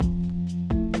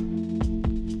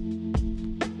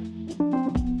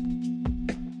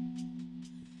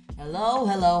Hello,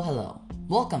 hello, hello.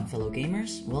 Welcome, fellow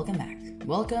gamers. Welcome back.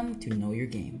 Welcome to Know Your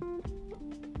Game.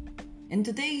 In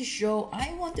today's show,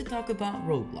 I want to talk about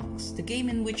Roblox, the game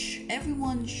in which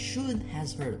everyone should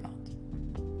has heard about.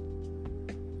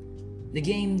 The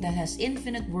game that has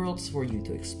infinite worlds for you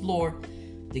to explore,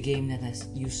 the game that has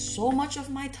used so much of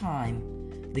my time,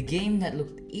 the game that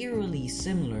looked eerily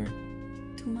similar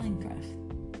to Minecraft.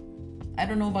 I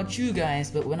don't know about you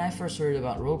guys, but when I first heard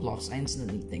about Roblox, I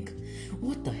instantly think,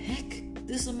 what the heck?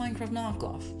 This is a Minecraft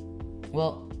knockoff.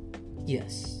 Well,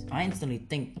 yes, I instantly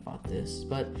think about this,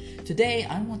 but today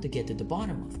I want to get to the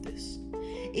bottom of this.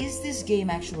 Is this game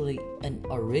actually an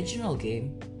original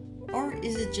game, or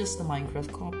is it just a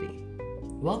Minecraft copy?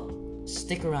 Well,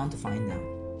 stick around to find out.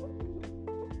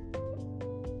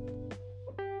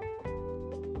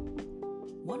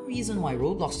 One reason why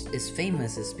Roblox is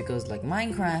famous is because, like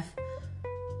Minecraft,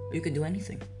 you can do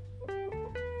anything.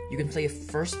 You can play a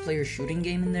first-player shooting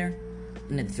game in there,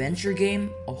 an adventure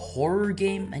game, a horror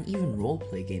game, and even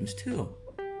roleplay games too.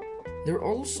 There are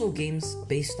also games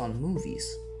based on movies,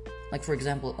 like for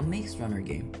example a Maze Runner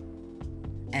game,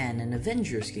 and an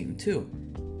Avengers game too.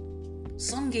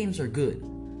 Some games are good,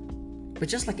 but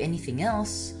just like anything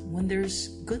else, when there's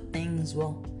good things,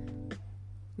 well,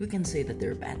 we can say that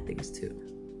there are bad things too.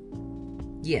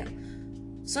 Yeah,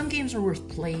 some games are worth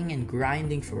playing and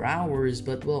grinding for hours,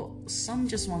 but well, some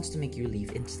just wants to make you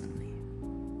leave instantly.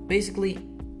 Basically,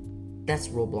 that's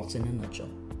Roblox in a nutshell.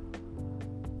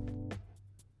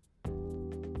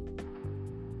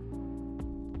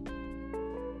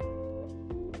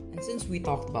 And since we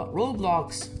talked about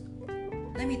Roblox,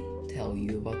 let me tell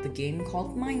you about the game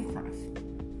called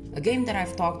Minecraft. A game that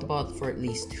I've talked about for at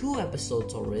least 2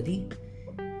 episodes already.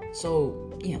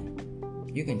 So,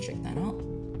 you can check that out.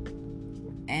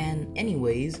 And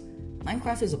anyways,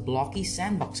 Minecraft is a blocky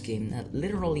sandbox game that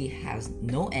literally has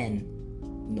no end,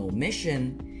 no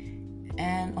mission,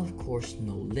 and of course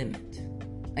no limit.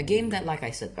 A game that, like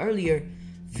I said earlier,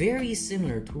 very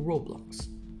similar to Roblox.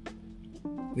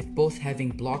 With both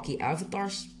having blocky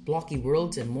avatars, blocky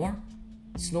worlds, and more,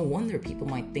 it's no wonder people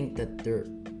might think that they're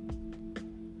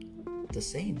the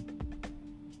same.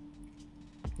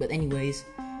 But anyways,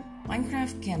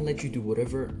 Minecraft can let you do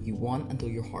whatever you want until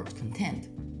your heart's content.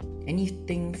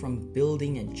 Anything from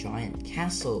building a giant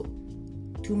castle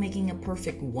to making a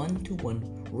perfect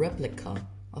one-to-one replica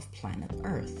of planet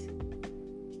Earth.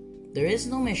 There is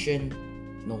no mission,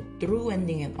 no true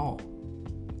ending at all.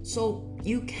 So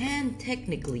you can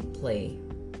technically play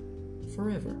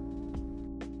forever.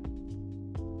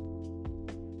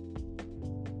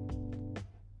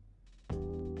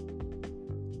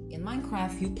 In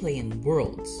Minecraft, you play in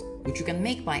worlds, which you can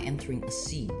make by entering a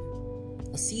seed.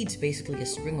 A seed's basically a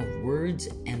string of words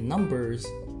and numbers,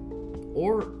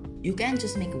 or you can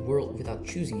just make a world without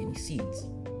choosing any seeds.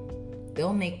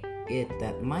 They'll make it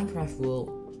that Minecraft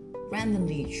will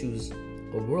randomly choose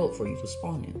a world for you to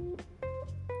spawn in.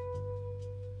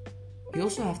 You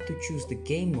also have to choose the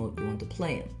game mode you want to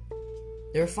play in.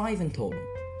 There are 5 in total: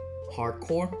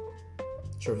 hardcore,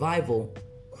 survival,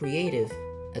 creative,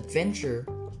 adventure,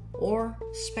 or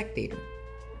spectator.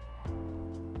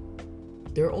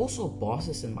 There are also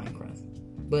bosses in Minecraft,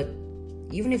 but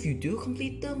even if you do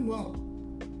complete them, well,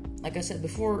 like I said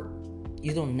before,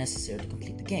 you don't necessarily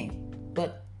complete the game.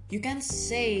 But you can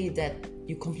say that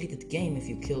you completed the game if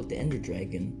you killed the Ender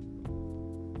Dragon,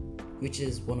 which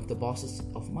is one of the bosses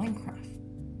of Minecraft.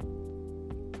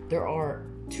 There are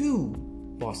 2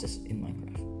 bosses in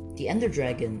Minecraft: the Ender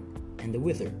Dragon and the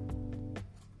Wither.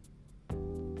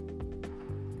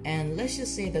 And let's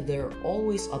just say that there are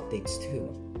always updates too,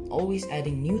 always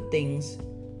adding new things,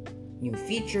 new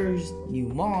features, new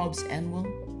mobs, and well,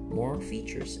 more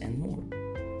features and more.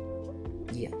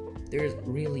 Yeah, there's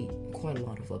really quite a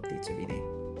lot of updates every day.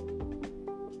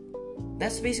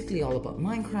 That's basically all about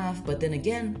Minecraft, but then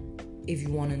again, if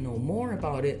you want to know more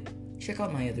about it, check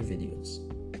out my other videos.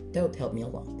 That would help me a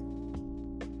lot.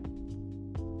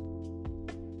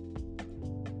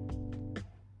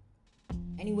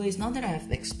 Anyways, now that I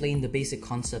have explained the basic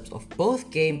concepts of both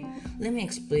games, let me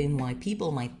explain why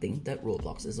people might think that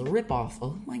Roblox is a ripoff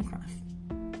of Minecraft.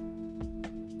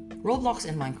 Roblox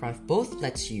and Minecraft both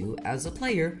lets you, as a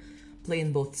player, play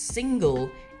in both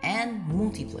single and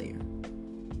multiplayer.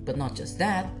 But not just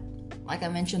that, like I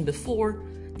mentioned before,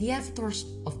 the avatars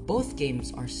of both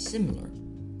games are similar.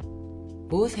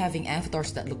 Both having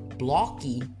avatars that look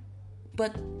blocky,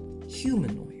 but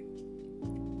humanoid.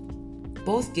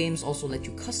 Both games also let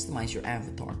you customize your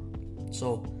avatar,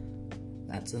 so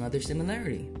that's another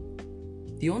similarity.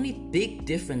 The only big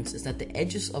difference is that the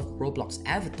edges of Roblox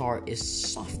avatar is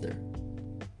softer.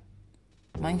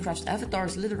 Minecraft's avatar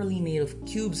is literally made of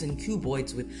cubes and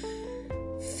cuboids with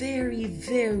very,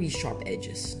 very sharp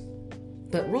edges.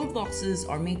 But Roblox's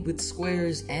are made with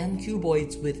squares and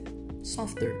cuboids with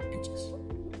softer edges.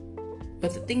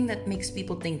 But the thing that makes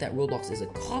people think that Roblox is a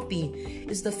copy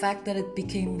is the fact that it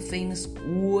became famous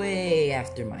way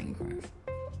after Minecraft.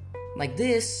 Like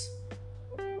this,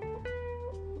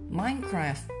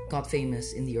 Minecraft got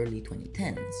famous in the early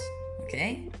 2010s,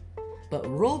 okay? But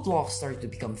Roblox started to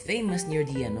become famous near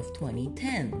the end of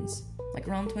 2010s, like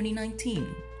around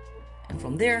 2019. And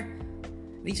from there,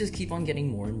 we just keep on getting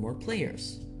more and more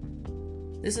players.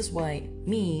 This is why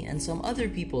me and some other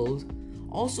people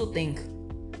also think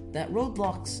that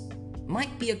Roblox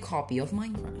might be a copy of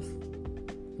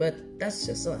Minecraft. But that's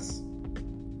just us.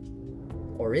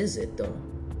 Or is it though?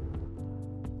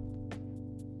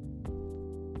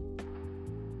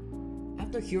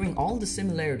 After hearing all the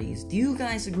similarities, do you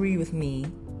guys agree with me,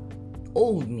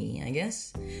 old me I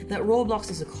guess, that Roblox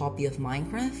is a copy of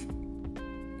Minecraft?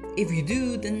 If you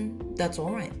do, then that's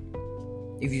alright.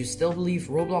 If you still believe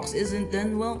Roblox isn't,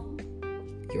 then well,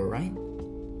 you're right.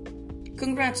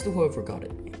 Congrats to whoever got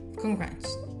it.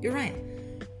 Congrats. You're right.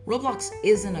 Roblox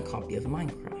isn't a copy of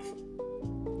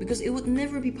Minecraft. Because it would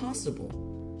never be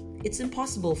possible. It's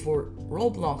impossible for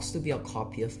Roblox to be a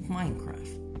copy of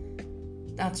Minecraft.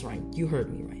 That's right, you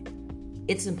heard me right.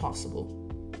 It's impossible.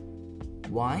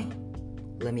 Why?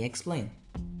 Let me explain.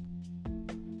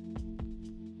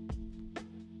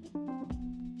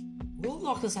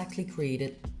 Roblox was actually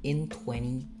created in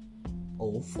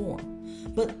 2004,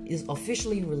 but is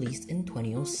officially released in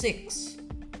 2006.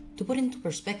 To put into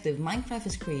perspective, Minecraft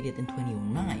is created in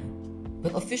 2009,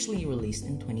 but officially released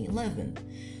in 2011.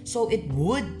 So it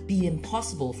would be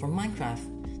impossible for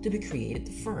Minecraft to be created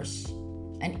first,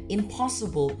 and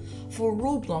impossible for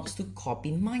Roblox to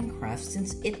copy Minecraft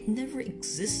since it never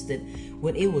existed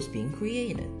when it was being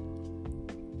created.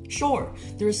 Sure,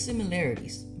 there are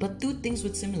similarities, but two things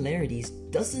with similarities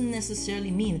doesn't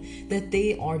necessarily mean that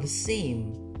they are the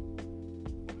same.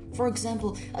 For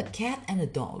example, a cat and a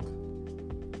dog.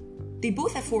 They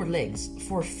both have 4 legs,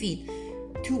 4 feet,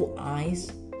 2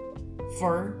 eyes,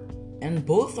 fur, and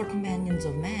both are companions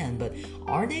of man, but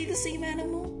are they the same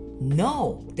animal?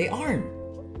 No, they aren't.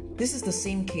 This is the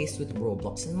same case with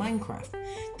Roblox and Minecraft.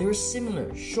 They're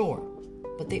similar, sure,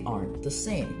 but they aren't the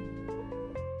same.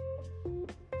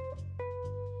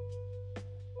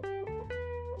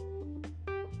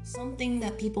 Something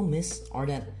that people miss are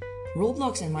that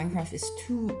Roblox and Minecraft is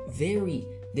 2 very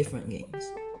different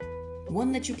games.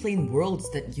 One lets you play in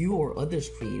worlds that you or others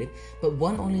created, but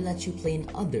one only lets you play in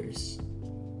others.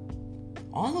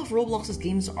 All of Roblox's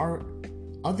games are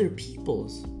other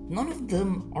people's. None of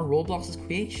them are Roblox's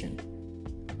creation.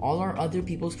 All are other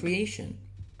people's creation.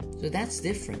 So that's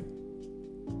different.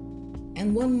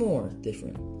 And one more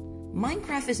different.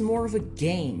 Minecraft is more of a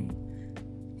game,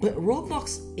 but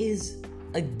Roblox is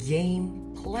a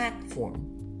game platform.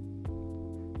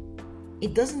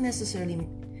 It doesn't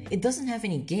have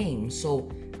any games, so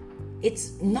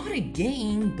it's not a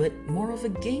game, but more of a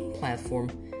game platform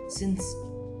since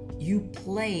you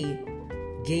play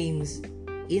games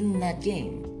in that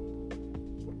game.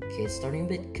 Okay, it's starting a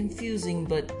bit confusing,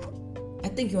 but I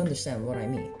think you understand what I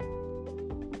mean.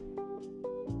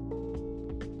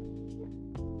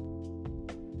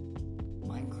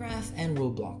 Minecraft and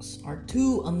Roblox are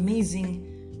 2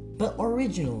 amazing but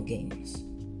original games.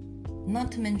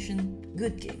 Not to mention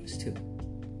good games too.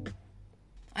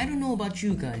 I don't know about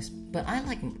you guys, but I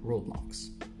like Roblox.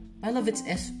 I love its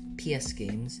FPS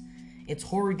games, its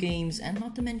horror games, and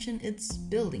not to mention its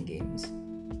building games.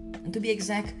 And to be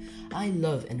exact, I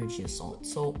love Energy Assault,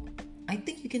 so I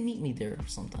think you can meet me there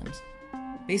sometimes.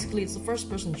 Basically, it's the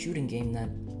first-person shooting game that,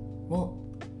 well,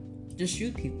 just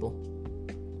shoot people.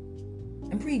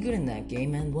 I'm pretty good in that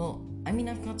game, and well, I mean,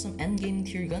 I've got some endgame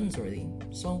tier guns already,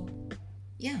 so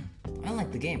yeah, I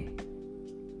like the game.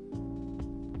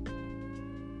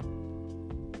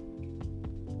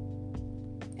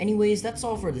 Anyways, that's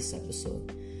all for this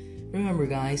episode. Remember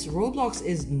guys, Roblox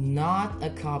is not a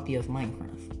copy of Minecraft.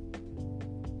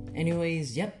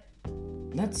 Anyways, yep,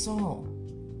 that's all.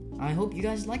 I hope you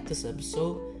guys liked this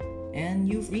episode and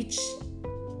you've reached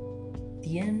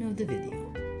the end of the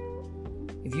video.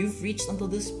 If you've reached until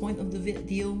this point of the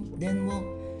video, then well,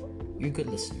 you're a good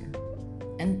listener.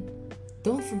 And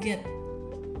don't forget,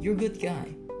 you're a good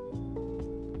guy.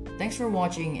 Thanks for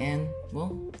watching and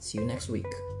well, see you next week.